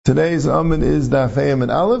Today's Amud is Daf Hey and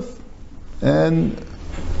Aleph, and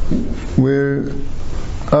we're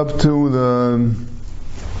up to the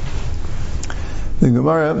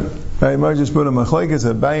Gemara. Right, Gemara just put a machlokes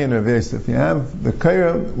at Abaye and Rav Yosef. You have the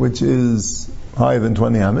kaira, which is higher than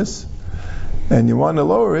 20 amas, and you want to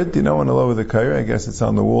lower it. You don't want to lower the kaira. I guess it's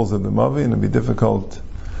on the walls of the mavi, and it'd be difficult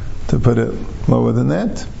to put it lower than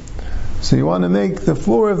that. So you want to make the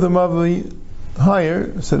floor of the mavi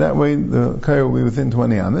higher, so that way the kaira will be within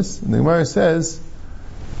 20 amas. And the Gemara says,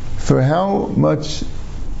 for how much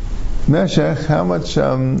meshech, how much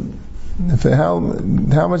does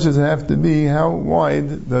it have to be? How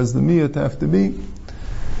wide does the miyut have to be?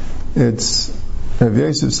 It's, Rav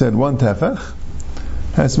Yosef said 1 tefach,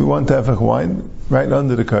 has to be 1 tefach wide, right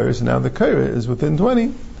under the kaira. So now the kaira is within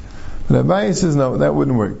 20. But Abaye says no, that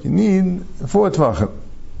wouldn't work. You need 4 tefachim.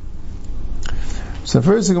 So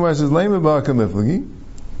first the Gemara says, Lema ba'akam liflagi.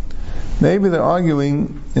 Maybe they're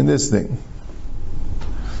arguing in this thing.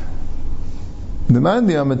 The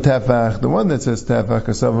mandi am tefach, the one that says tefach,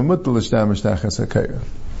 asav mutal l'shtamish tachas hakayra.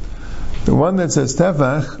 The one that says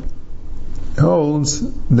tefach holds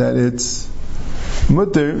that it's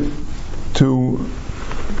mutter to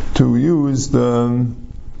use the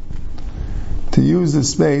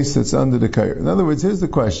space that's under the kaira. In other words, here's the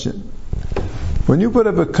question: when you put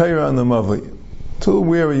up a kaira on the mavli, till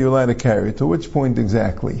where are you allowed to carry? To which point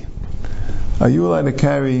exactly? Are you allowed to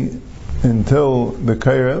carry until the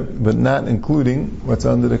kaira, but not including what's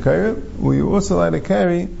under the kaira? Or are you also allowed to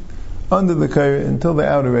carry under the kaira until the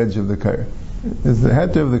outer edge of the kaira? Is the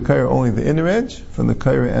heter of the kaira only the inner edge, from the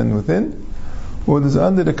kaira and within? Or is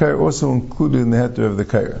under the kaira also included in the heter of the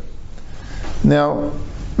kaira? Now,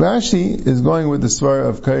 Rashi is going with the svara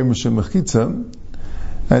of kaira mishum mechitza,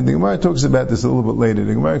 and the Gemara talks about this a little bit later.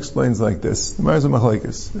 The Gemara explains like this. The Gemara is a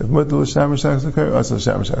machlokes. If mutal l'shamish tachas hakayra, also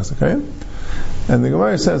l'shamish tachas hakayra. And the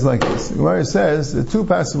Gemara says like this. The Gemara says there are 2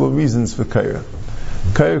 possible reasons for kaira.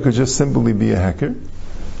 Kaira could just simply be a heker,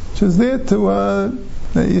 which is there to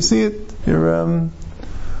you see it.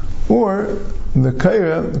 Or the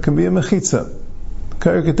kaira can be a mechitza.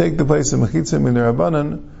 Kaira could take the place of mechitza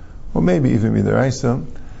mid'Rabbanan, or maybe even mid'Oraisa.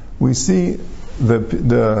 We see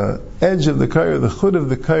the edge of the kaira, the chud of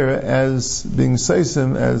the kaira, as being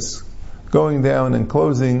seisim, as going down and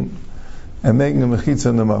closing and making a mechitza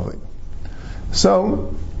in the mavli.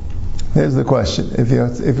 So, here's the question. If you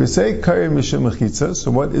say kaira mishum mechitza, so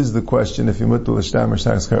what is the question if you mutal l'shtamish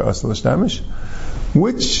tachas kaira asal l'shtamish?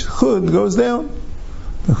 Which chud goes down?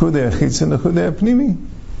 The chud ha'chitza and the chud ha'pnimi.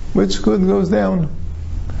 Which chud goes down?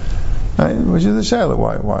 Right? Which is the shaila.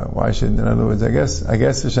 Why should, in other words, I guess the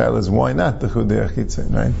shaila is why not the chud ha'chitza,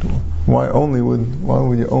 right? Why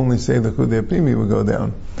would you only say the chud ha'pnimi would go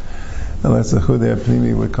down? Unless the chud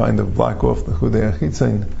ha'pnimi would kind of block off the chud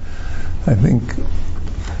ha'chitza. I think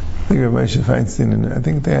Rav Moshe Feinstein, and I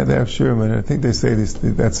think they have Shurman, I think they say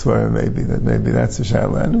that's where maybe that's the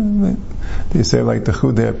shaila. They say like the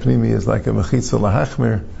chud ha'pnimi is like a mechitza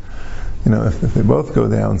lahachmir. You know, if they both go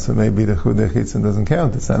down, so maybe the chud ha'chitza doesn't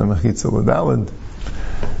count. It's not a mechitza l'dalad.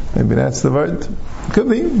 Maybe that's the word. Could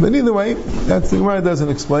be, but either way, that's the Gemara doesn't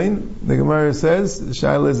explain. The Gemara says the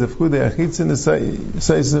shaila is if chud ha'chitza is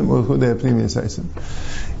seisim or chud ha'pnimi is seisim.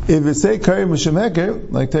 If it's say kaira mishum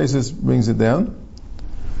heker, like Taisus brings it down,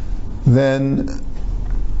 then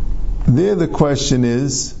there the question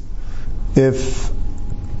is, if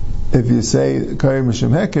you say kaira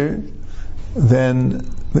mishum heker, then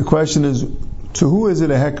the question is, to who is it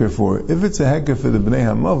a heker for? If it's a heker for the Bnei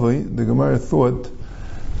HaMavli, the Gemara thought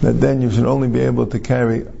that then you should only be able to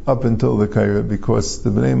carry up until the kaira, because the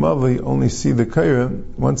Bnei Mavli only see the kaira.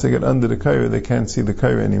 Once they get under the kaira, they can't see the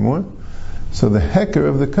kaira anymore. So the heker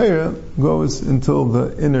of the kaira goes until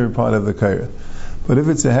the inner part of the kaira. But if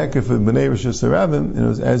it's a heker for Bnei Rosh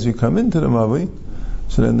Hashanah, as you come into the Mavli,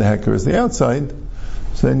 so then the heker is the outside,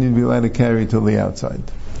 so then you'd be allowed to carry till the outside.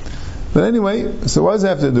 But anyway, so what does it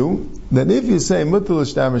have to do? That if you say mutal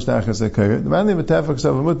l'shtamish tachas hakayra, the mandi b'tefach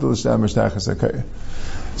sav mutal l'shtamish tachas hakayra.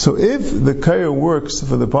 So if the kaira works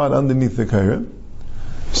for the part underneath the kaira,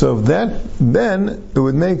 so if that, then it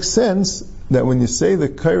would make sense that when you say the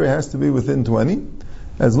kaira has to be within 20,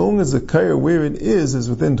 as long as the kaira where it is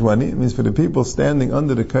within 20, it means for the people standing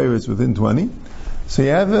under the kaira it's within 20. So you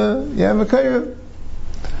have a kaira.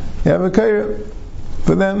 You have a kaira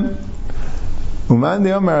for them. But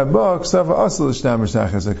the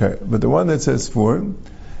one that says 4,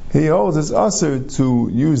 he holds it's asur to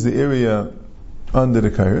use the area under the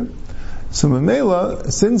kaira. So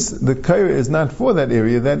Mamela, since the kaira is not for that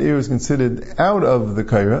area is considered out of the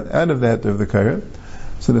kaira, out of the heter of the kaira,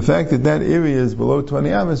 So the fact that that area is below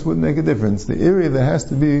 20 amas wouldn't make a difference. The area that has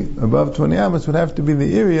to be above 20 amas would have to be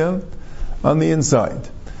the area on the inside.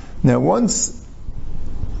 Now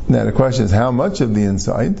the question is how much of the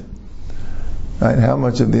inside? Right? How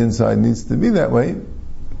much of the inside needs to be that way?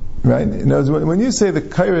 Right? In other words, when you say the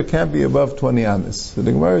kaira can't be above 20 amas, so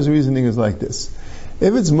the Gemara's reasoning is like this.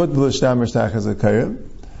 If it's mutl shtamar shtach as a kaira,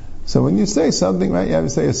 so when you say something, right, you have to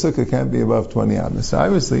say a sukkah can't be above 20 amas. So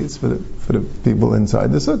obviously it's for the people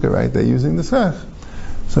inside the sukkah, right? They're using the schach.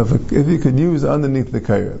 So if you could use underneath the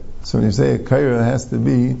kaira, so when you say a kaira has to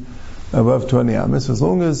be above 20 amas, as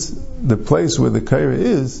long as the place where the kaira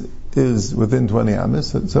is within 20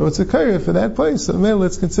 amas, so it's a kaira for that place. So maybe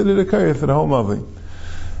it's considered a kaira for the whole mavli.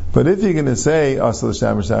 But if you're going to say asal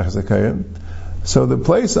shtamar shtach as a kaira, so the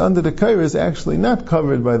place under the kaira is actually not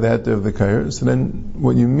covered by the heter of the kaira. So then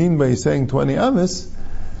what you mean by saying 20 amas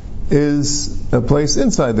is a place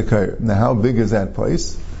inside the kaira. Now how big is that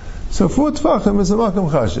place? So 4 tfachim is a makam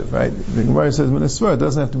chashiv, right? The Gemara says minisvar, it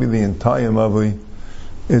doesn't have to be the entire mavli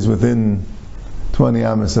is within 20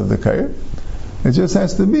 amas of the kaira. It just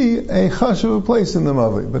has to be a chashiv place in the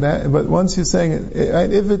mavli. But once you're saying it,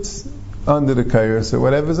 right, if it's under the kaira, so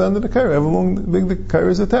whatever's under the kaira, however long big the kaira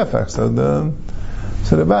is a tefach, so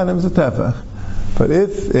the bottom is a tefach. But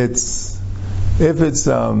if it's asal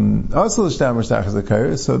shtamar shtach as a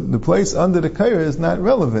kaira, so the place under the kaira is not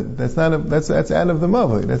relevant. That's out of the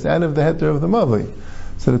mavli. That's out of the heter of the mavli.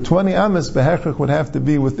 So the 20 amas behechach would have to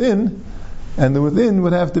be within, and the within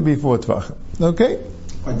would have to be 4 tvachim. Okay?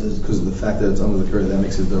 Because of the fact that it's under the kaira, that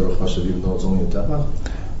makes it davar chashav even though it's only a tefach?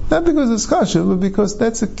 Not because it's chashuv, but because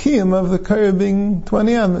that's a kiyum of the kaira being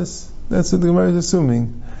 20 amas. That's what the Gemara is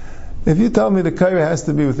assuming. If you tell me the kaira has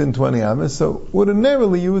to be within 20 amas, so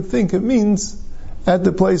ordinarily you would think it means at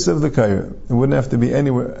the place of the kaira. It wouldn't have to be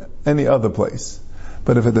anywhere, any other place.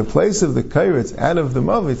 But if at the place of the kaira it's out of the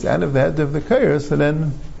mav, it's out of the head of the kaira, so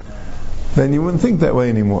then you wouldn't think that way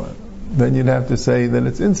anymore. Then you'd have to say that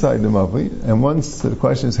it's inside the mavli. And once the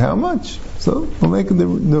question is how much, so we'll make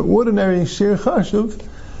the ordinary shir chashuv.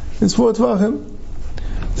 It's 4 tvachim.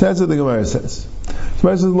 So that's what the Gemara says. The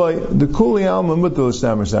Gemara says, like, the kuli alma mutal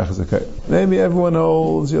shtamar shtach as a kaira. Maybe everyone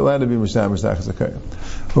holds you're allowed to be shtamar shtach as a kaira.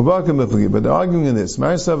 But they're arguing in this.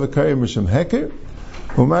 Marsav a kaira mishum heker,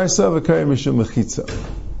 or marsav a kaira mishum mechitza.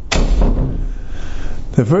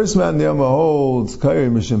 The first man, the Yama, holds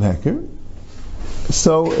kaira mishum heker.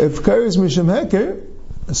 So if kaira is mishum heker,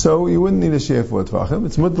 so you wouldn't need a share 4 tvachim.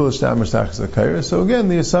 It's mutal shtamar shtach as a kaira. So again,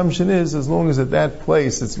 the assumption is as long as at that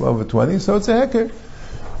place it's over 20, so it's a heker.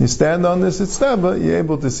 You stand on this itztaba, you're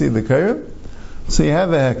able to see the kaira, so you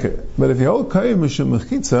have a heker. But if you hold kaira mishum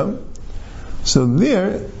mechitza, so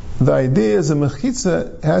there the idea is a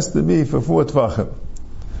mechitza has to be for 4 tvachim.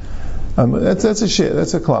 That's a share,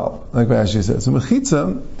 that's a klal, like Rashi says. So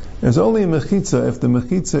mechitza is only a mechitza if the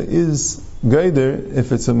mechitza is geider,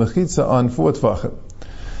 if it's a mechitza on 4 tvachim.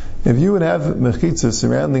 If you would have mechitzas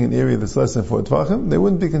surrounding an area that's less than 4 tvachim, they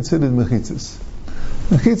wouldn't be considered mechitzas.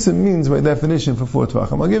 Mechitza means, by definition, for 4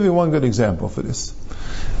 tvachim. I'll give you one good example for this.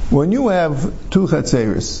 When you have 2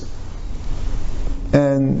 chatzeris,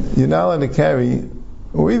 and you're not allowed to carry,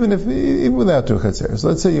 or even without 2 chatzeris,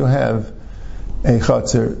 let's say you have a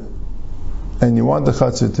chatzer, and you want the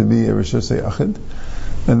chatzer to be a rishus yachid,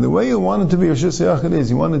 and the way you want it to be a rishus yachid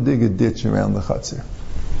is you want to dig a ditch around the chatzer.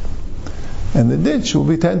 And the ditch will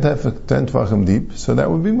be 10 tvachim deep, so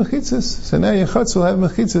that would be mechitzas. So now your chatz will have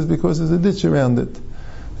mechitzas because there's a ditch around it.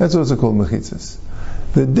 That's also called mechitzas.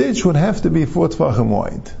 The ditch would have to be 4 tvachim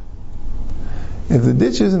wide. If the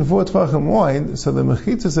ditch isn't 4 tvachim wide, so the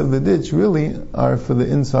mechitzas of the ditch really are for the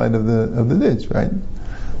inside of the ditch, right?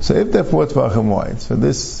 So if they're 4 tvachim wide, so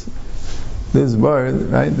this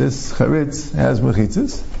bird, right, this charitz has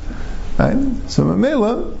mechitzas, right? So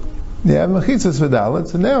mamela, you have mechitzas for dalet,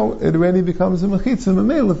 so now it already becomes a mechitzah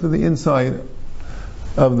mamela for the inside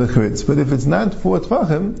of the charitz. But if it's not 4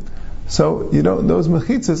 tvachim, so those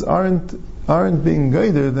mechitzas aren't being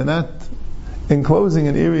guided, they're not enclosing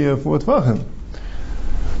an area of 4 tvachim.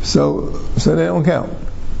 So they don't count.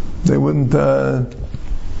 They wouldn't.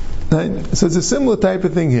 Right? So it's a similar type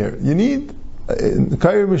of thing here. You need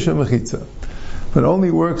kaira mishum mechitza, but it only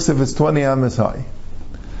works if it's 20 amas high.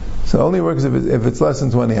 So it only works if it's less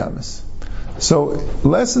than 20 amas. So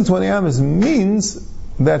less than 20 amas means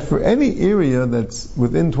that for any area that's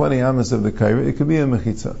within 20 amas of the kaira, it could be a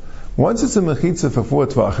mechitza. Once it's a mechitza for 4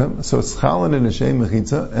 tvachim, so it's chalon and a shem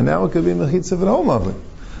mechitza, and now it could be a mechitza for the whole mavli.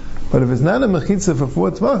 But if it's not a mechitza for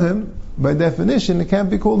 4 tvachim, by definition, it can't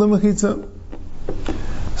be called a mechitza.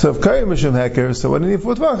 So if kaira mishum heker, so what do you need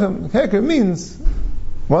 4 tvachim? Heker means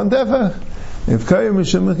 1 tefach. If kaira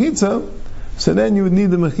mishum mechitza, so then you would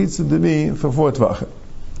need the mechitza to be for 4 tvachim.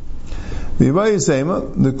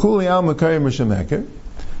 The kuli al makayr mishum heker.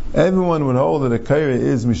 Everyone would hold that a kaira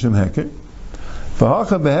is mishum heker.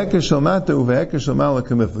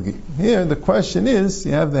 Here the question is,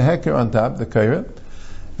 you have the heker on top, the kaira,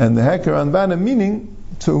 and the heker on bottom, meaning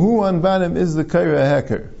to who on bottom is the kaira a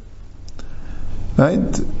heker?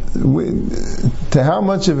 Right? To how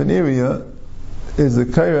much of an area is the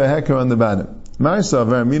kaira a heker on the bottom?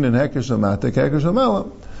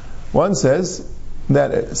 One says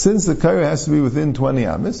that since the kaira has to be within 20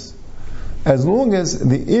 amis, as long as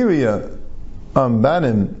the area on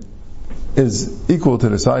bottom is equal to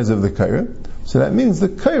the size of the kaira, so that means the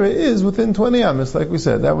kaira is within 20 amis, like we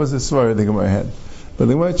said. That was the svara the Gemara had. But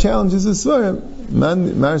the Gemara challenges the svara.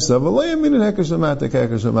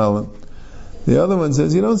 The other one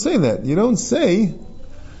says, you don't say that. You don't say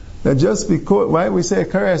that just because, why we say a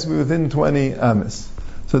kaira has to be within 20 amis.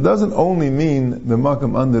 So it doesn't only mean the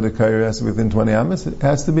makam under the kaira has to be within 20 amis, it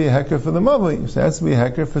has to be a heker for the mavli. It has to be a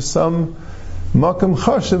heker for some makam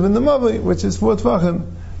chashav in the mavli, which is 4 tvachim.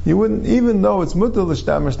 You wouldn't, even though it's mutal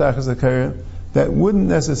l'shtam as a kaira, that wouldn't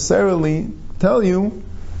necessarily tell you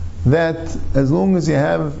that as long as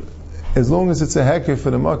it's a heker for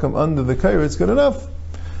the makam under the kaira, it's good enough.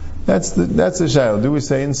 That's the shayla. Do we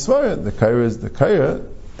say in svara the kaira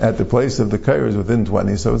at the place of the kaira is within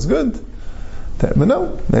 20, so it's good? But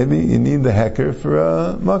no, maybe you need the heker for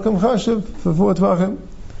a makam chashav for 4 tvachim.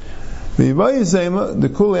 The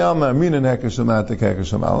kuli alma amrin heker shematik heker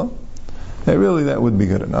shemala. Really, that would be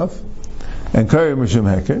good enough. And kaira mishum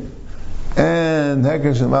heker, and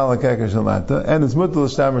heker shemala heker shemata, and it's mutal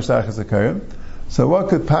l'shtam mishtach as a kaira. So what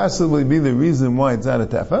could possibly be the reason why it's not a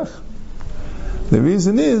tefach? The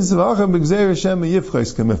reason is, you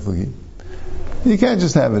can't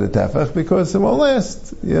just have it a tefach because it won't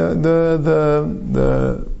last. Yeah,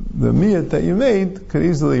 the miyat that you made could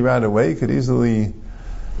easily rot away, could easily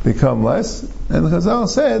become less. And Chazal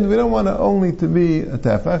said, we don't want it only to be a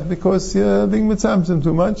tefach because you're being mitzamtzim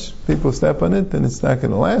too much. People step on it and it's not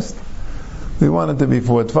going to last. We want it to be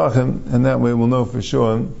 4 tvachim, and that way we'll know for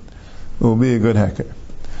sure it will be a good heker.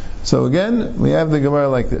 So again, we have the Gemara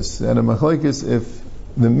like this. At a machlokes, if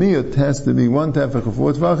the miyut has to be 1 tefach of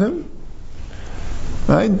 4 tvachim,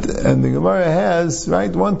 right? And the Gemara has,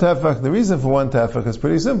 right, 1 tefach. The reason for 1 tefach is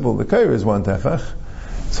pretty simple. The kaira is 1 tefach.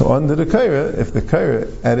 So under the kaira, if the kaira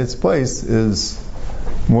at its place is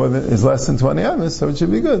less than 20 amis, so it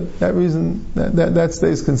should be good. That reason, that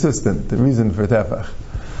stays consistent. The reason for tefach.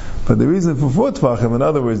 But the reason for 4 tvachim, in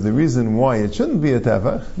other words, the reason why it shouldn't be a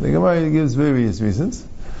tefach, the Gemara gives various reasons.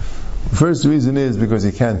 The first reason is because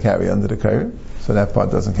you can't carry under the kaira, so that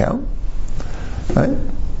part doesn't count. Right?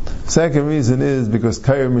 Second reason is because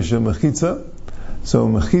kaira mishum mechitza, so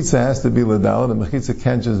mechitza has to be ladal. The mechitza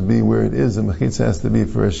can't just be where it is. The mechitza has to be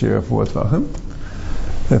for a share of 4 tvachim.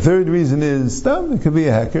 The third reason is stam. It could be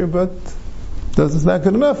a heker, but it's not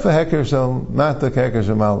good enough. A heker shall matak heker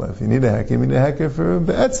shemala. If you need a heker, you need a heker for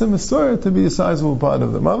be'etzem asura to be a sizable part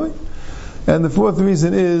of the mavli. And the fourth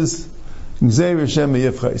reason is gzeir shem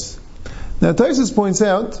yifchais. Now Taisus points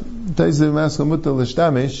out, Taisus Maskal Mutal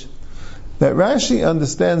L'Shtamish, that Rashi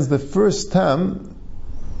understands the first tam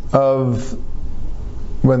of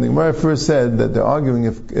when the Gemara first said that they're arguing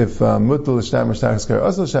if Mutal L'Shtamish Tachskar,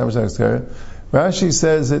 also L'Shtamish Tachskar. Rashi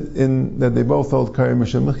says that they both hold Karim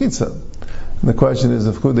Mishum Mechitza. And the question is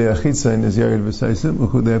if Chudei Achitza is Yared V'Saisim, or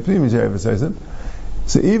Chudei Apnim is Yared V'Saisim.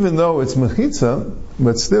 So even though it's Mechitza,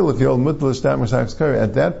 but still if you hold Mutal L'Shtamish Tachskar,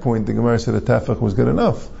 at that point the Gemara said a tefach was good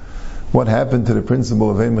enough. What happened to the principle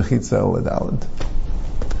of Ein Mechitza El Adalant?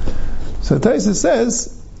 So Taisus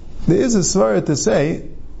says, there is a svara to say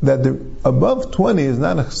that the above 20 is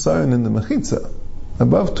not a chsaron in the Mechitza.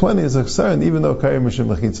 Above 20 is a chsaron, even though Karim Mishum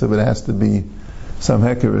Mechitza, but it has to be some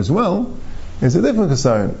heker as well. It's a different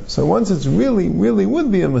chsaron. So once it's really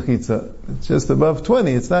would be a Mechitza, it's just above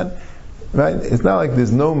 20, it's not, right? It's not like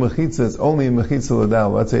there's no Mechitza, it's only a Mechitza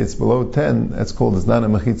Ladal. Let's say it's below 10, it's not a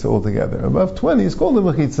Mechitza altogether. Above 20 is called a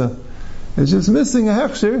Mechitza. It's just missing a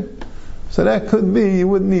hechsher, so that could be, you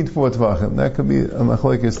wouldn't need 4 tvachim. That could be a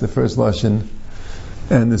machlokes, the first lashon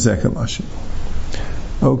and the second lashon.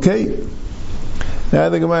 Okay. Now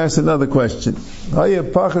the Gemara has another question. Let's say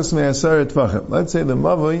the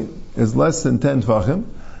mavli is less than 10 tvachim.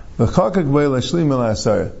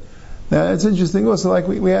 Now it's interesting also, like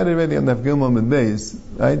we had already on the Gilmam and Beis,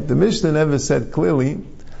 right? The Mishnah never said clearly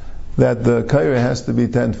that the kaira has to be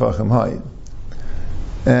 10 tvachim high.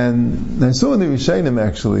 And I saw in the Rishonim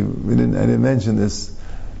actually, I didn't mention this,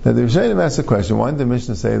 that the Rishonim asked a question. Why did the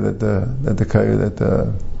Mishnah say that the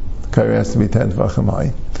kaira has to be 10 tvachim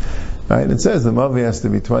high? Right? It says the Mavi has to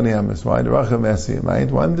be 20 amas wide. Racham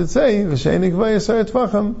Esiyamait. Why did it say V'sheinik v'yasar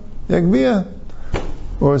tvacham yagbiyah?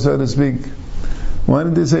 Or so to speak, why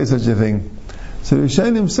did it say such a thing? So the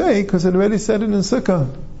Rishonim say because it already said it in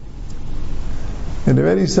Sukkah. It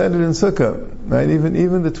already said it in Sukkah. Right?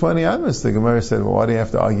 Even the 20 amas, the Gemara said, well, why do you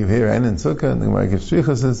have to argue here and in Sukkah? And the Gemara gives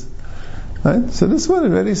shrichas. Right? So this one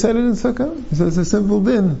already said it in Sukkah. So it's a simple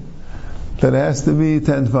din that it has to be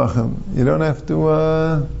 10 tvachim. You don't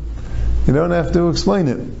have to explain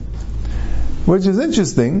it. Which is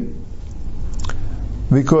interesting,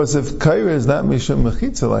 because if Kaira is not Mishum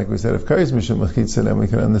Mechitza, like we said, if Kaira is Mishum Mechitza, then we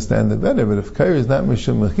can understand it better. But if Kaira is not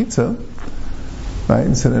Mishum Mechitza,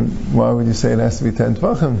 right, so then why would you say it has to be 10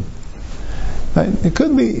 tvachim? Right? It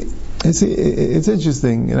could be, it's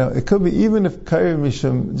interesting, it could be even if Kaira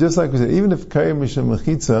Mishum, just like we said, even if Kaira Mishum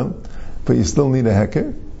Mechitza, but you still need a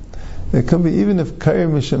heker. It could be even if Kaira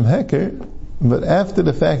Mishum Heker, but after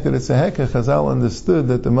the fact that it's a heker, Chazal understood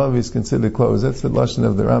that the Mavi is considered closed. That's the lashon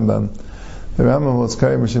of the Rambam. The Rambam holds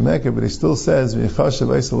Kaira Mishum Heker, but he still says, V'yichashav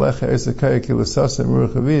eisalecha ersa Kaira kilusasa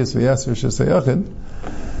muruch aviyas v'yasver shesayachid.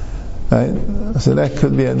 Right? So that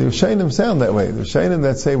could be, and the Rishonim sound that way. The Rishonim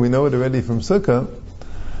that say we know it already from Sukkah,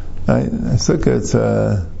 right?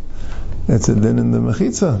 Sukkah, it's a din in the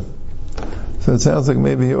Mechitza. So it sounds like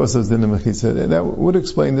maybe he also is din in the Mechitza. And that would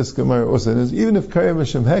explain this Gemara also. Even if Kaira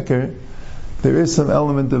Mishum Heker, there is some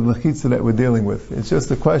element of Mechitza that we're dealing with. It's just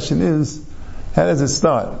the question is, how does it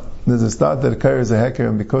start? Does it start that Kaira is a Heker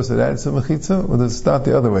and because of that it's a Mechitza? Or does it start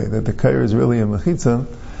the other way, that the Kaira is really a Mechitza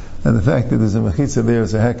and the fact that there's a Mechitza there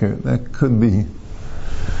is a Heker? That could be.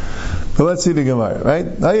 But let's see the Gemara, right?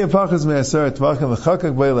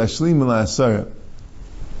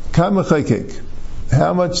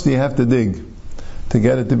 How much do you have to dig to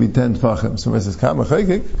get it to be 10 tvachim? So it says,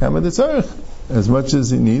 as much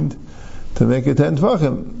as you need to make it 10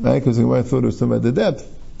 tvachim, right? Because the Gemara thought it was talking about the depth.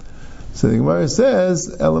 So the Gemara says,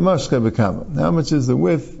 elamashcha b'kama. How much is the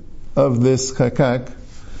width of this chakak?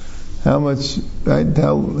 How much, right?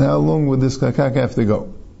 How long would this chakak have to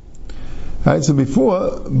go? Right? So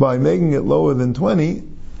before, by making it lower than 20,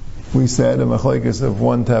 we said a machlekes of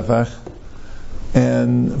 1 tefach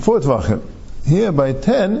and 4 tvachim. Here by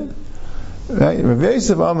 10, right? Rav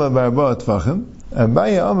Yosef Amar b'arba tvachim,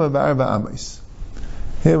 Abaya Amar b'arba amis.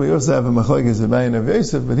 Here we also have a machlokes Abaya and Rav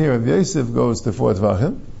Yosef, but here Rav Yosef goes to 4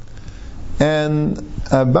 tvachim, and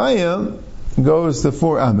Abaya goes to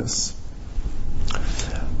 4 amis.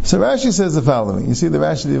 So Rashi says the following. You see the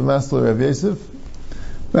Rashi of Masler Rav Yosef?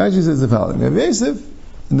 Rashi says the following. Rav Yosef,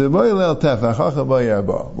 the boilel tefach hacha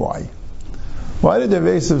b'arba. Why? Why did Rav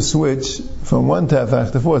Yosef switch from 1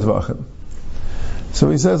 tefach to 4 tvachim? So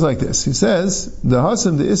he says like this. He says, the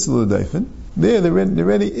hasam de islu daifen, there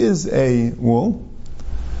already is a wall,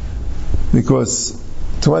 because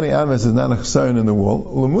 20 amas is not a chesaron in the wall.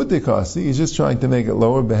 L'mutikasi, he's just trying to make it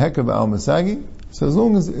lower, behekah ba'al masagi. So as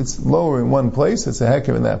long as it's lower in one place, it's a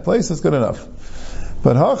heker in that place, that's good enough.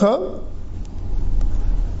 But hacha,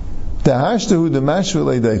 tahashtahu de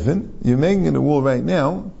mashvele daifen, you're making it a wall right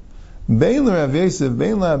now, Bein Rav Yosef,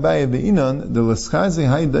 Bein Abaya Beinan, the L'schazi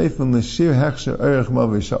Hay Daifen L'shir Hechsher Erech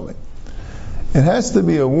Mavi Shalei. It has to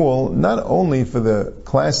be a wall not only for the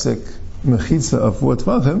classic mechitza of 4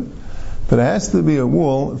 tvachim, but it has to be a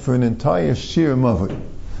wall for an entire shir mavi.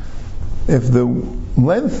 If the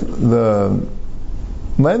length of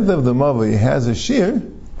the mavi has a shir,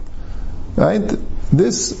 right?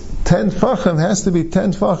 This 10 tvachim has to be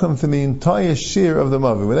 10 tvachim for the entire shir of the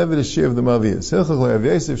mavi, whatever the shir of the mavi is. Hilchach Rav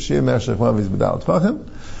Yosef shir meshach mavi is b'dal tvachim.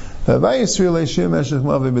 Rav Yisrael shir meshach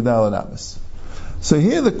mavi b'dal anamis. So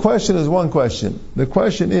here the question is one question. The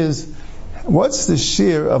question is, what's the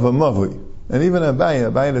shir of a mavi? And even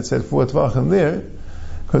Abaya that said 4 tvachim there,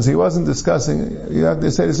 because he wasn't discussing, you have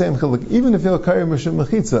to say the same chiluk, even if you're Kaira Mishum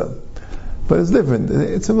Mechitza. But it's different.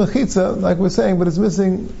 It's a mechitza, like we're saying, but it's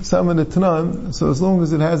missing some of the tanan, so as long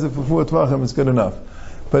as it has it for 4 tvachim, it's good enough.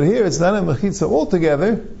 But here it's not a mechitza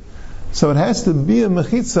altogether, so it has to be a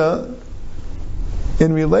mechitza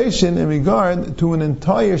in regard to an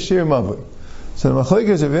entire shir mavi. So the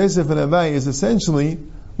machlekes of Yosef and Abai is essentially,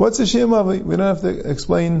 what's a shir mavi? We don't have to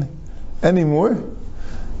explain anymore.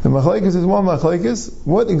 The machlekes is one machlekes.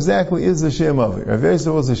 What exactly is the shir mavi? Rav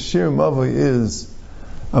Yosef was a shir mavi is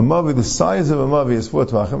a mavi, the size of a mavi is 4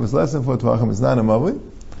 tvachim. It's less than 4 tvachim, it's not a mavi.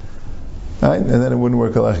 Right? And then it wouldn't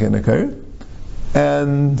work alachi in a kair.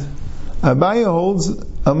 And Abaya holds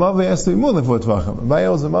a mavi has to be more than 4 tvachim. Abaya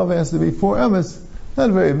holds a mavi has to be 4 amas.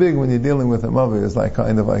 Not very big when you're dealing with a mavi. It's like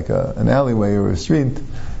kind of like an alleyway or a street.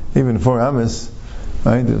 Even 4 amas,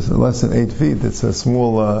 right? It's less than 8 feet. It's a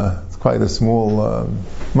small, it's quite a small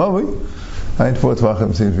mavi. Right? 4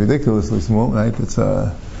 tvachim seems ridiculously small, right? It's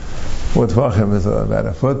 4 tvachim is about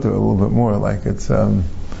a foot or a little bit more, like it's,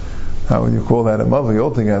 how would you call that a mavi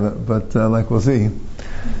altogether? But like we'll see.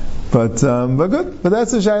 But good. But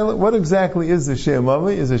that's the shayla. What exactly is the shir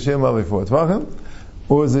mavi? Is the shir mavi 4 tvachim?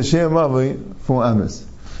 Or is the shir mavi 4 amas?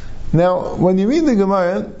 Now, when you read the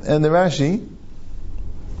Gemara and the Rashi,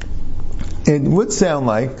 it would sound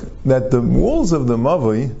like that the walls of the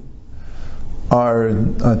mavi are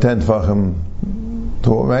 10 tefachim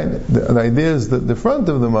tall, right? The idea is that the front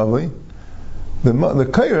of the mavi, the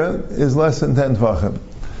kaira is less than 10 tefachim.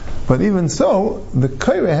 But even so, the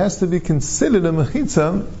kaira has to be considered a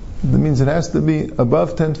mechitza. That means it has to be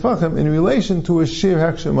above 10 tefachim in relation to a shir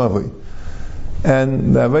hakshem mavi.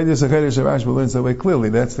 And the Avodas HaKodesh of Rashba learns that way clearly.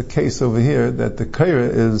 That's the case over here, that the kaira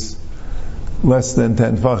is less than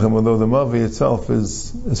 10 tefachim, although the mavi itself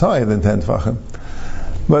is higher than 10 tefachim.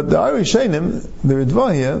 But the Arishenim, the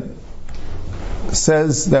Ritva here,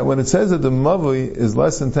 says that when it says that the mavi is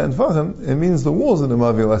less than 10 tefachim, it means the walls of the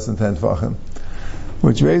mavi are less than 10 tefachim,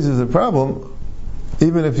 which raises a problem.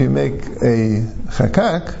 Even if you make a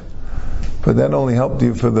chakak, but that only helped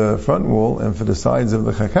you for the front wall and for the sides of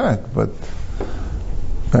the chakak, but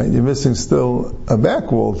right, you're missing still a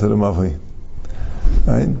back wall to the mavi.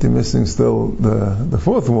 Right, you're missing still the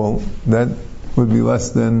fourth wall. That would be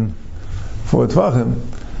less than 4 tvachim.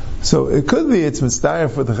 So it could be it's mitzvah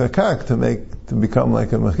for the chakak to become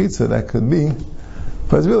like a mechitza. That could be,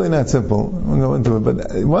 but it's really not simple. We'll go into it.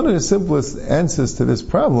 But one of the simplest answers to this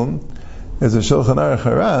problem is a Shulchan Aruch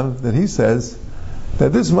Harav that he says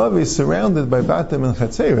that this mavi is surrounded by batim and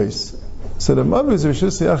chatzeres. So the mavi is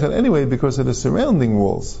Rishus Yachid anyway because of the surrounding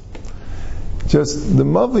walls. Just the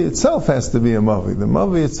mavi itself has to be a mavi. The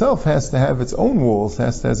mavi itself has to have its own walls,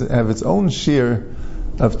 has to have its own shear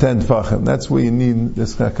of 10 tefachim. That's where you need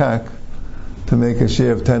this chakak to make a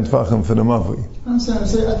shear of 10 tefachim for the mavi. I'm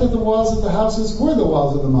sorry, I thought the walls of the houses were the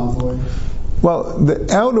walls of the mavi. Well,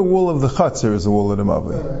 the outer wall of the chutzner is the wall of the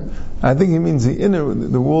mavi. Right. I think he means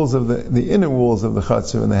the walls of the inner walls of the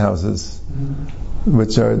chutzner in the houses,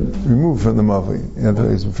 which are removed from the mavi. That's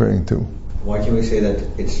what he's referring to. Why can't we say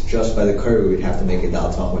that it's just by the kaira we'd have to make it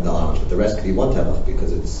dal tefach or dal amish, but the rest could be 1 tefach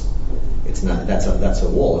because it's not that's a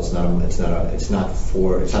wall. It's not the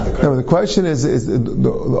kaira. No, the question is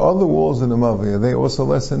the other walls in the mavi, are they also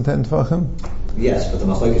less than 10 tefachim? Yes, but the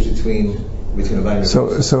machlok is between a vine. So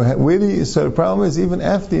the problem is even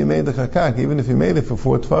after you made the chakak, even if you made it for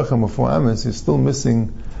 4 tefachim or 4 amas, you're still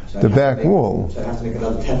missing the back wall. So I have to make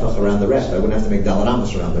another tefach around the rest. I wouldn't have to make dal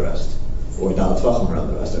amish around the rest, or dal tefachim around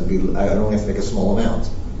the rest. I only have to make a small amount.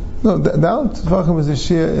 No, dal tefachim is a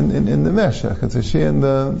shear in the meshach. It's a shear in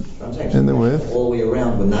the width. All the way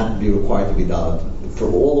around would not be required to be dal for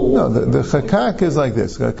all the walls. No, the chakak is like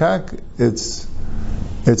this. Chakak, its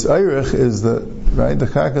eirich is the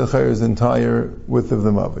chakak is the entire width of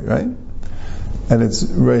the mavi, right? And its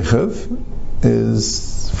reichav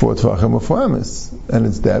is 4 tefachim or 4 amas, and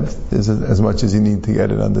its depth is as much as you need to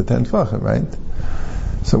get it under 10 tefachim, right?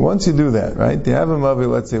 So once you do that, right, you have a mavi,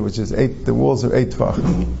 let's say, which is 8. The walls are 8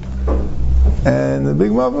 tefachim, and the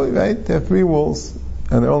big mavi, right, they have 3 walls,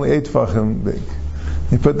 and they're only 8 tefachim big.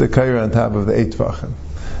 You put the kaira on top of the 8 tefachim.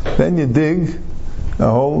 Then you dig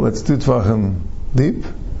a hole that's 2 tefachim deep,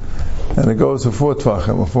 and it goes for 4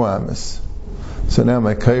 tefachim or 4 amas. So now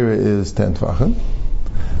my kaira is 10 tefachim.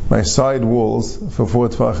 My side walls for 4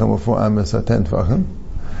 tefachim or 4 amas are 10 tefachim,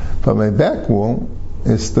 but my back wall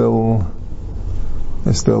is still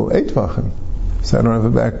 8 tefachim. So I don't have a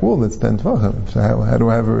back wall that's 10 tefachim. So how do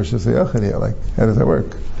I have a Rishus Yachid here? Like, how does that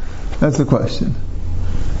work? That's the question.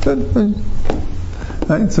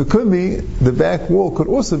 Right? So it could be the back wall could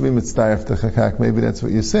also be mitzvah to chakak. Maybe that's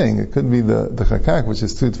what you're saying. It could be the chakak, which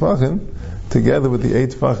is 2 tefachim, together with the 8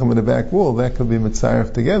 tefachim in the back wall. That could be mitzvah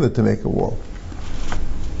together to make a wall.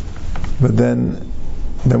 But then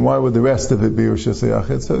why would the rest of it be Rishus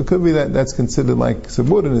Yachid? So it could be that's considered like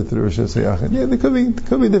subordinate to the Rishus Yachid. Yeah, there could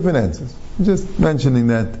be different answers. I'm just mentioning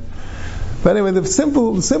that. But anyway, the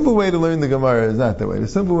simple way to learn the Gemara is not that way. The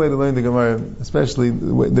simple way to learn the Gemara, especially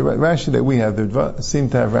the Rashi that we have, they seem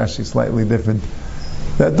to have Rashi slightly different.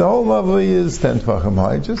 That the whole mavi is 10 tefachim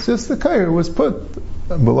high. Just the kaira was put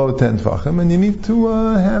below 10 tefachim, and you need to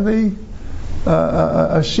have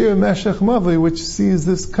a sheer meshach mavi which sees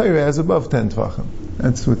this kaira as above 10 tefachim.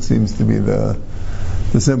 That's what seems to be the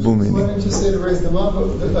simple meaning. Why don't you say to raise them up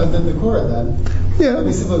than the Korah then? Yeah,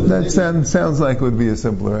 that sounds like it would be a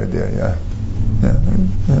simpler idea. Yeah.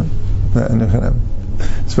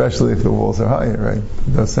 especially if the walls are higher, right?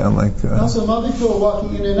 It does sound like... Also, Mavi people are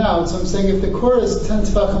walking in and out, so I'm saying if the core is 10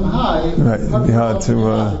 tefachim high, right, it'd be hard to...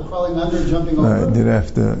 crawling under, jumping over. Right, you'd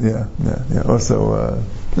have to, yeah. Also,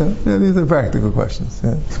 these are practical questions.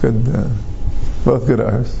 Yeah, it's good. Both good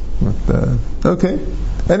hours. But, okay.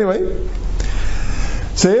 Anyway,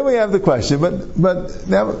 so here we have the question, but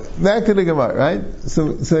now back to the Gemara, right?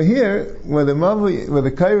 So here, where the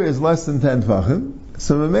kaira is less than 10 tefachim,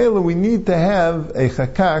 so Mamela, we need to have a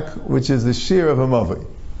chakak, which is the shear of a mavi.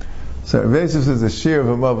 So Rav Yosef says the shear of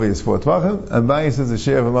a mavi is 4 tefachim, and Abaye says the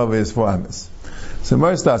shear of a mavi is 4 amas. So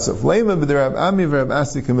Mar starts off, Leima b'derab Ami v'Rab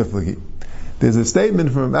Asi k'miflagi. There's a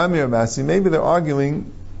statement from Ami Rab Asi, maybe they're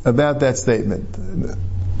arguing about that statement.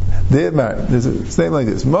 There's a statement like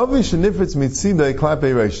this, Mavi shenifritz mitzidai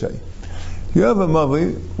klapei reishei. You have a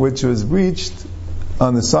mavi which was reached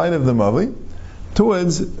on the side of the mavi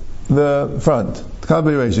towards the front,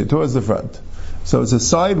 klapei reishei, towards the front. So it's a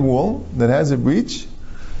side wall that has a breach,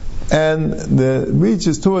 and the breach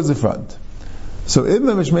is towards the front. So Ibn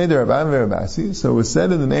Mishmei Rabban Rabasi, so it was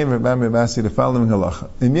said in the name of Rabban Rabasi the following halacha.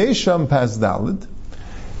 In Yesham Pas Dalid,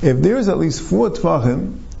 if there is at least 4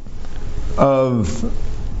 tvachim of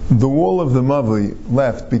the wall of the Mavli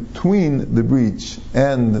left between the breach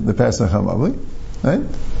and the Pesach HaMavli, right?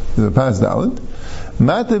 The Pas Dalid,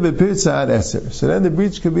 Mate B'Pirza Ad Eser. So then the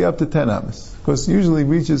breach could be up to 10 amas. Because usually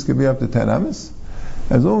breaches could be up to 10 amas.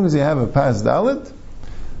 As long as you have a Pas Dalid,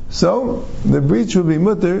 so the breach will be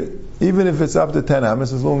mutter even if it's up to 10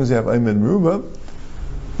 amas, as long as you have Ayman Ruba,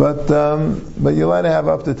 but you're allowed to have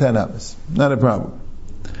up to 10 amas. Not a problem.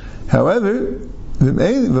 However,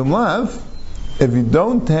 if you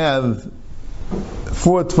don't have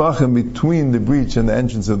 4 tvachim between the breach and the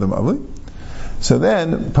entrance of the Mavli, so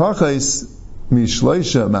then, Pachais mi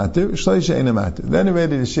shloisha matir, shloisha eina matir. Then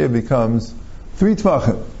already the shear becomes 3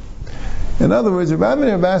 tvachim. In other words, Rabbi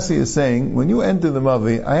Rabasi is saying, when you enter the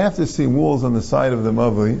Mavli, I have to see walls on the side of the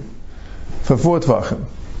Mavli for 4 tvachim.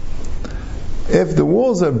 If the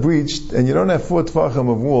walls are breached and you don't have 4 tvachim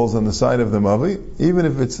of walls on the side of the Mavli, even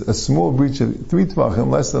if it's a small breach of 3 tvachim,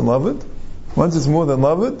 less than Lavid, once it's more than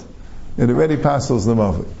Lavid, it already passes the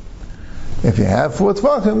Mavli. If you have 4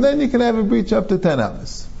 tvachim, then you can have a breach up to 10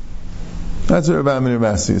 amas. That's what Rabbi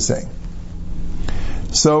Rabasi is saying.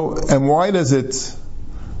 So, and why does it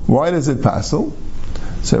passel?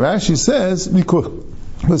 So Rashi says,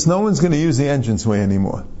 because no one's going to use the entranceway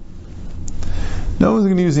anymore. No one's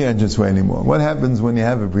going to use the entranceway anymore. What happens when you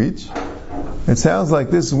have a breach? It sounds like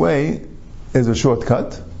this way is a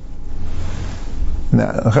shortcut.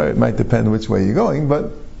 Now, it might depend which way you're going,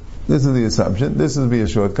 but this is the assumption. This will be a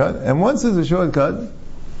shortcut. And once there's a shortcut,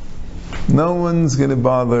 no one's going to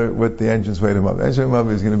bother with the entranceway to Mavi. The entranceway of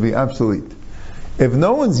Mavi is going to be obsolete. If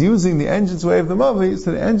no one's using the entranceway of the Mavi,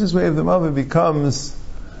 so the entranceway of the Mavi becomes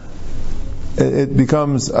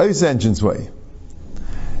ice entranceway.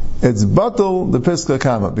 It's batul the piska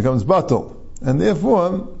kama, becomes batul, and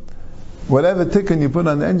therefore whatever tikkun you put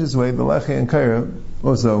on the entranceway, the lechi and kaira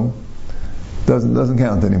also doesn't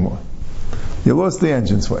count anymore. You lost the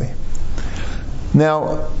entranceway.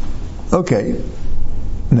 Now, okay.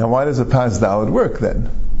 Now, why does a pas dalid work then?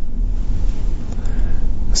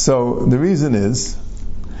 So the reason is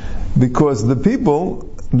because the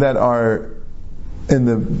people that are in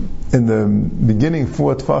the beginning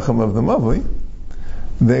 4 tfachim of the mavli,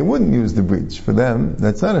 they wouldn't use the breach. For them,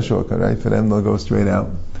 that's not a shortcut, right? For them, they'll go straight out.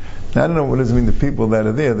 Now, I don't know what does it mean, the people that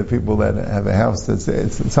are there, the people that have a house,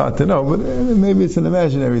 it's hard to know, but maybe it's an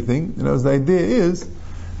imaginary thing. You know, the idea is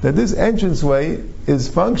that this entranceway is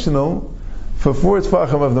functional for 4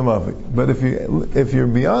 tfachim of the mavi. But if you're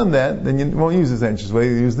beyond that, then you won't use this entranceway,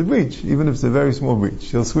 you use the breach, even if it's a very small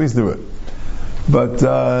breach. You'll squeeze through it. But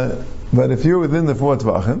if you're within the 4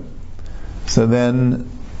 tfachim, so then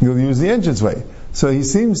you'll use the entranceway. So he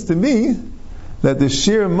seems to me that the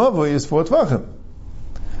sheer mavi is 4 tfachim.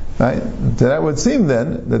 Right? So that would seem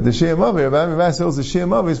then that the sheer mavi, Rabbi Masi holds the sheer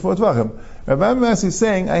mavi is 4 tvachim. Rabbi Masi is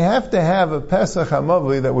saying, I have to have a Pesach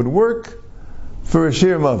HaMavli that would work for a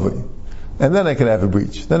sheer mavi. And then I could have a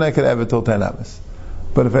breach. Then I could have it till 10 amas.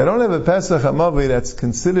 But if I don't have a Pesach HaMavli that's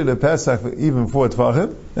considered a Pesach for even 4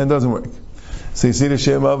 tvachim, then it doesn't work. So you see the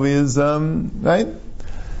sheer mavi is, right?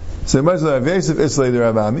 So much like Rav Yosef Islay the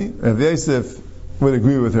Rabami, Rav Yosef would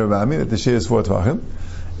agree with Rabami that the sheer is 4 tvachim.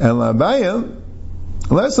 And L'Abayah,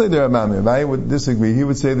 Leslie the Rabami, Abaye would disagree. He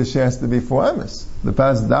would say the shear has to be 4 amas. The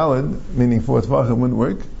pas dalid, meaning 4 tvachim, wouldn't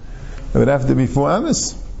work. It would have to be 4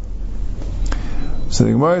 amas. So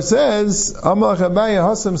the Gemara says, Amalach Abaye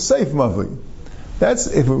hasam safe mavli. That's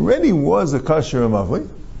if it already was a kosher mavli,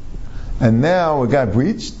 and now it got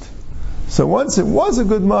breached. So once it was a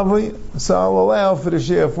good mavli, so I'll allow for the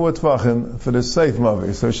share of 4 tvachim for the safe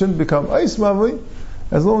mavli. So it shouldn't become ice mavli.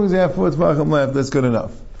 As long as you have 4 tvachim left, that's good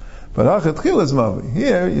enough. But hachatchil is mavli.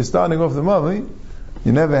 Here, you're starting off the mavli.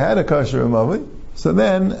 You never had a kasher mavli. So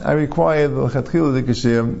then, I require the chatchil the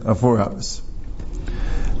kasher of 4 amas.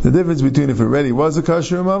 The difference between if it already was a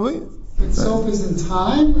kasher mavli. But soap is in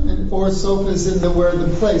time, or soap is in the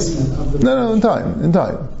placement of the. No, in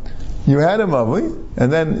time. You had a mavli, and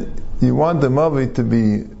then you want the mavli to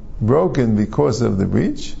be broken because of the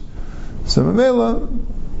breach. So Mamela,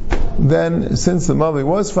 then since the mavli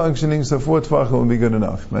was functioning, so 4 tvachim will be good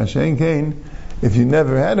enough. Mashen Kain, if you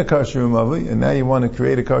never had a kasher mavli, and now you want to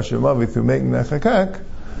create a kasher mavli through making the chakak,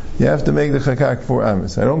 you have to make the chakak 4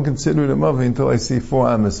 amas. I don't consider it a mavli until I see 4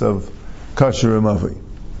 amas of kasher mavli.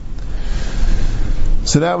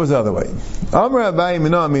 So that was the other way. Amar Abaye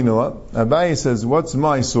Mina Aminua. Abaye says, what's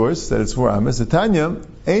my source that it's 4 amas? Tanya,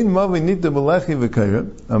 ein mavli nita b'lechi v'kayra.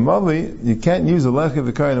 A mavli, you can't use a lechi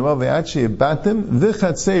v'kayra and a mavli actually a batim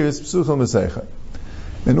v'chatzeris psuchel m'seicha.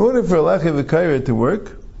 In order for a lechi v'kayra to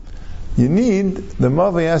work, you need, the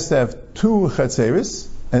mavli has to have 2 chatzeris,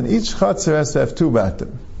 and each chatzer has to have 2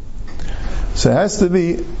 batim. So it has to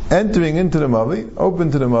be entering into the mavli, open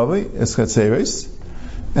to the mavli, is chatzeris,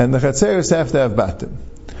 and the chatzeris have to have batim.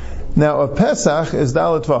 Now a Pesach is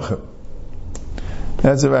dalet tvachim.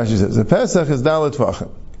 That's what Rashi says. A Pesach is dalet tvachim.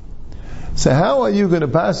 So how are you going to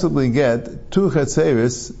possibly get 2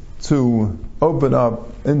 chatzeris to open up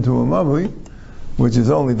into a mavli, which is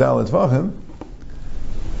only dalet tvachim,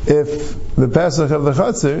 if the Pesach of the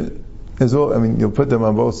chatzer is all, you'll put them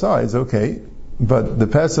on both sides, okay, but the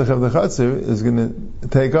Pesach of the chatzer is going to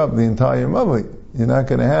take up the entire mavli. You're not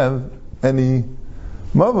going to have any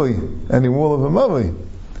mavli, any wall of a mavli.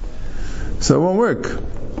 So it won't work.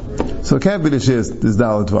 So it can't be the shear this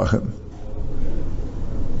dalet tvachim.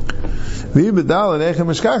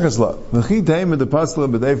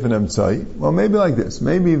 Well, maybe like this.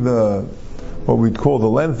 Maybe what we'd call the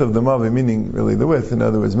length of the mavli, meaning really the width. In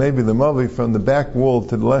other words, maybe the mavli from the back wall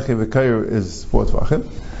to the lechi v'kayr is 4 tvachim,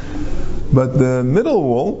 but the middle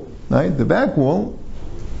wall, right, the back wall,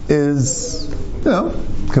 is,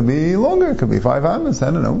 could be longer. It could be 5 amas. I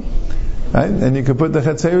don't know. Right, and you could put the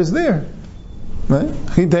chatzeris there. Right?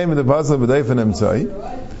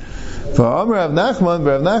 For Amar Rav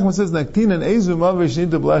Nachman says, Naktin and Ezu Mavri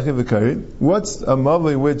Shnita B'lechi V'Kayit. What's a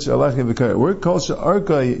Mavri which a Lechi V'Kayit work? Kol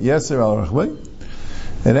She'arka Yeser Al Rachbei.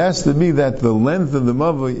 It has to be that the length of the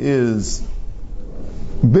Mavri is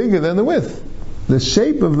bigger than the width. The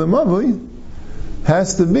shape of the Mavri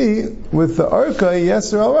has to be with the Arka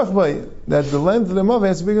Yeser Al Rachbei. That the length of the Mavri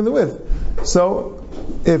has to be bigger than the width. So,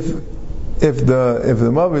 if the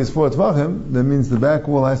mavli is 4 tvachim, that means the back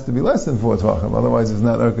wall has to be less than 4 tvachim. Otherwise, it's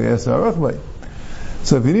not arka yeser arachbay.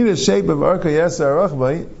 So, if you need a shape of arka yeser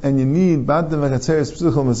arachbay, and you need batim v'chatzeres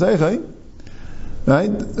psuchel m'seichai,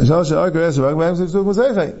 right?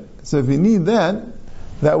 So, if you need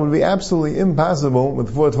that would be absolutely impossible with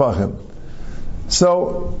 4 tvachim.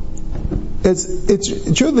 So, it's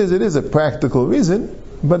truth is it is a practical reason,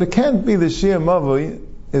 but it can't be the sheer mavli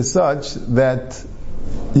is such that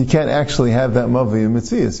you can't actually have that mavli in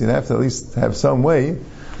Metzias. You'd have to at least have some way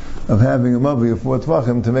of having a mavli of 4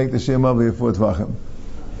 tvachim to make the sheer mavli of 4 tvachim.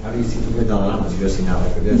 How do you see from the Dalamas? You just see now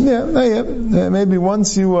like this? Yeah. Maybe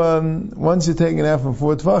once you're taking it out from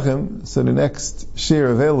 4 tvachim, so the next sheer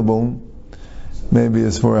available maybe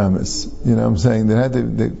is 4 amas. You know what I'm saying?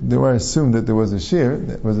 They were assumed that there was a sheer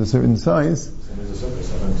that was a certain size.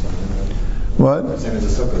 What?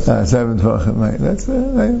 7 tvachim, right. That's for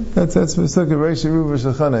Sukkah, Reish Yeruv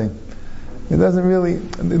Shulchanei. It doesn't really,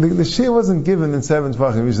 the shear wasn't given in 7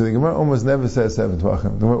 tvachim. Usually the Gemara almost never says 7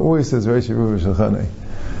 tvachim. The Gemara always says Reish Yeruv Shulchanei.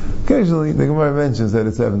 Occasionally the Gemara mentions that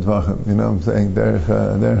it's 7 tvachim. You know what I'm saying? Derech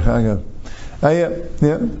Hagav.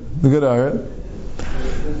 Yeah, the good ara.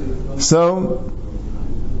 So,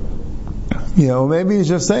 maybe he's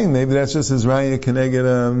just saying, maybe that's just his raya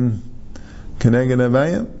keneged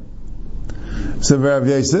Abayim. So Rav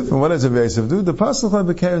Yosef, and what does Rav Yosef do? The pasuk on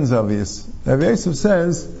the Karen is obvious. Rav Yosef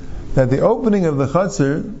says that the opening of the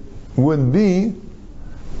chutzner would be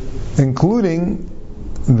including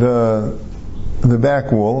the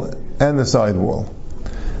back wall and the side wall.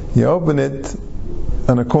 You open it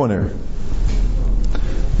on a corner.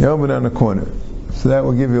 So that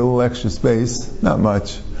will give you a little extra space, not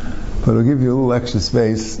much, but it'll give you a little extra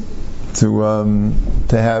space to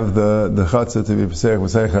have the chutzner to be Pesach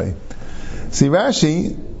V'Seichai. See,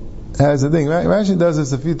 Rashi has a thing. Rashi does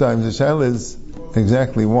this a few times. The shaila is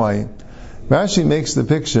exactly why. Rashi makes the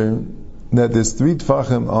picture that there's 3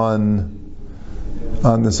 tefachim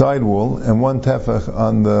on the side wall and 1 tefach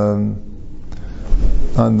on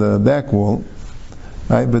back wall,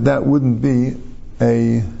 right? But that wouldn't be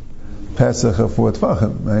a Pesach of 4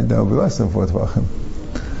 Tvachim, right? That would be less than 4 Tvachim.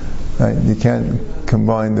 Right? You can't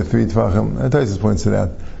combine the 3 Tvachim. Taisus points it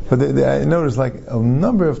out. But I noticed like a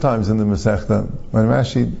number of times in the Masechta, when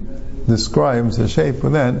Rashi describes the shape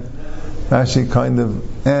of that, Rashi kind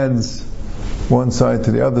of adds one side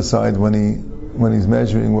to the other side when he's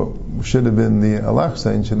measuring what should have been the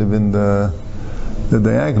alachsa, should have been the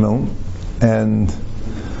diagonal, and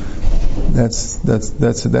that's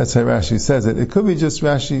how Rashi says it. It could be just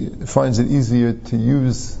Rashi finds it easier to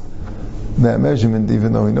use that measurement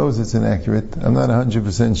even though he knows it's inaccurate. I'm not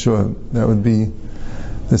 100% sure. That would be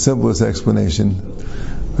the simplest explanation.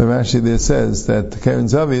 But Rashi there says that Karen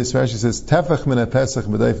Zavius, Rashi says tefach min pesach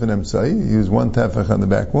b'dayfen emsai. You use 1 tefach on the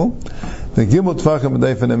back wall. The gimel tvachim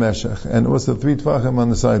b'dayfen emeshach, and also 3 tvachim on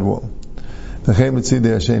the side wall. The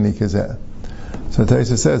chemetzidei hasheni kazeh. So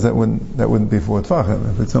Taisa says that wouldn't be 4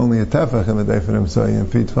 tvachim. If it's only a tefach in the dayfen emsai and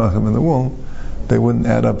 3 tvachim in the wall, they wouldn't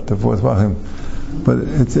add up to 4 tvachim. But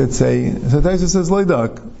it's a so Taisa says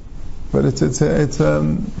leidak, but it's a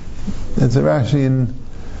Rashi in.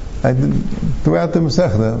 Throughout the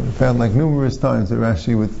Masechta, I found like numerous times that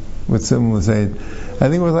Rashi would similar say it. I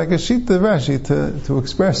think it was like a sheet of Rashi to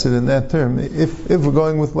express it in that term. If we're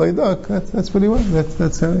going with leidak, that's what he wants.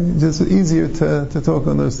 That's how just easier to talk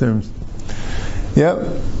on those terms. Yep.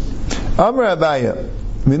 Amar Abaya,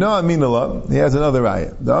 Mina Aminallah. He has another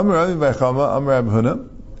ayah. The Amar Rami Bachama, Amar Abhuna.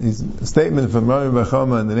 He's a statement from Rami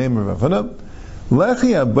Bachama in the name of Abhuna.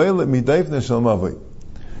 Lechi abaylet midayfne shel mavi.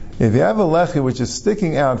 If you have a lechi which is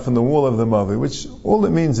sticking out from the wall of the mavi, which all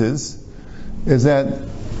it means is that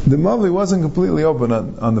the mavi wasn't completely open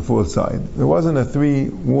on the 4th side. There wasn't a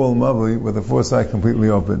 3-wall mavi with the 4th side completely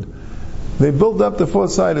open. They built up the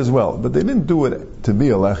 4th side as well, but they didn't do it to be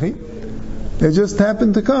a lechi. It just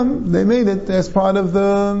happened to come. They made it as part of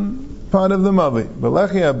the mavi. But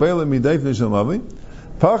lechi abayla midayfne shel mavi.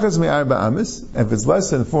 Pachas me'arba amis. If it's less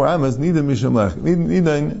than 4 amas, nidan misham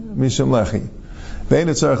lechi. So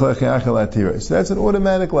that's an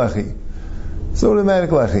automatic lechi. It's automatic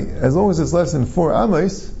lechi. As long as it's less than 4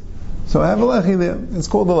 amos, so I have a lechi there. It's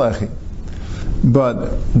called a lechi. But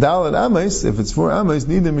dalet amos, if it's 4 amos,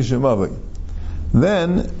 nidan misham mavi.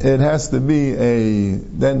 Then it has to be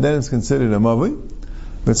then it's considered a mavi.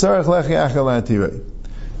 But tzarech lechi achal atirei.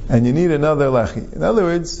 And you need another lechi. In other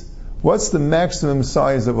words, what's the maximum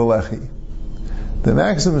size of a lechi? The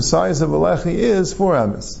maximum size of a lechi is 4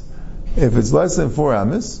 amos. If it's less than 4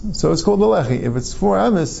 amos, so it's called a lechi. If it's 4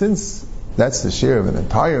 amos, since that's the share of an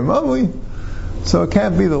entire mavi, so it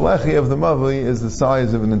can't be the lechi of the mavi is the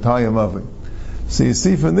size of an entire mavi. So you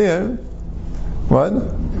see from there, what?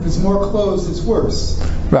 If it's more closed, it's worse.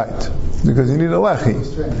 Right, because you need a lechi.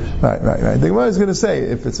 Right. The Gemara is going to say,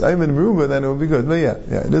 if it's ayman meruba, then it would be good. But yeah,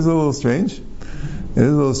 it is a little strange.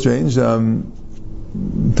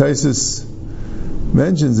 Taisus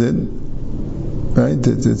mentions it. Right,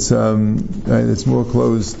 it's more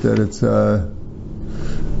closed that it's.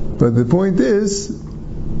 But the point is,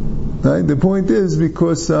 right? The point is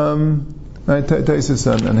because Taisus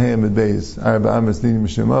on Hayamid Beis Arba Amas Dinim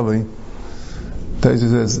Mishum Mavi. Taisus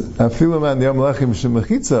says Afilu Man Yom Lechi Mishum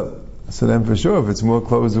Mechitza. So then for sure, if it's more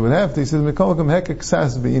closed, it would have to. He says Mekolkom Hekek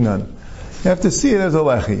Sas Beinan. You have to see it as a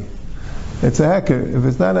lechi. It's a heker. If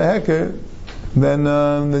it's not a heker, then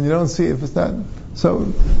you don't see it. If it's not.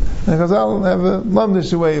 So, because I'll have a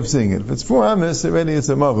lumdish way of seeing it. If it's 4 amas, already it's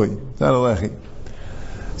a mavi. It's not a lechi.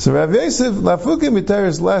 So Rav Yosef, lafukim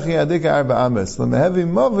b'teres lechi adika arba amas. L'mehevi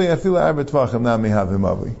mavi afila arba tvachim na mihavi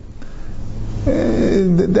mavi.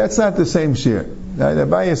 That's not the same shear.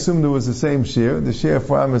 I assumed it was the same shear. The shear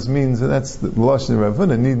 4 amas means, and that's the lashon Rav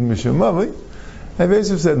Huna, need mishum mavi. Rav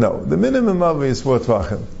Yosef said no. The minimum mavi is 4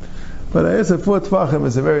 tvachim. But I guess a 4 tvachim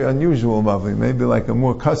is a very unusual mavi. Maybe like a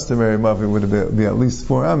more customary mavi would be at least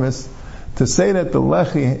 4 amas. To say that the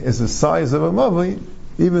lechi is the size of a mavi,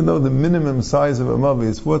 even though the minimum size of a mavi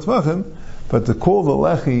is 4 tvachim, but to call the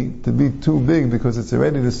lechi to be too big because it's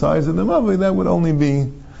already the size of the mavi, that would only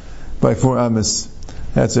be by 4 amas.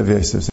 That's Rav Yosef.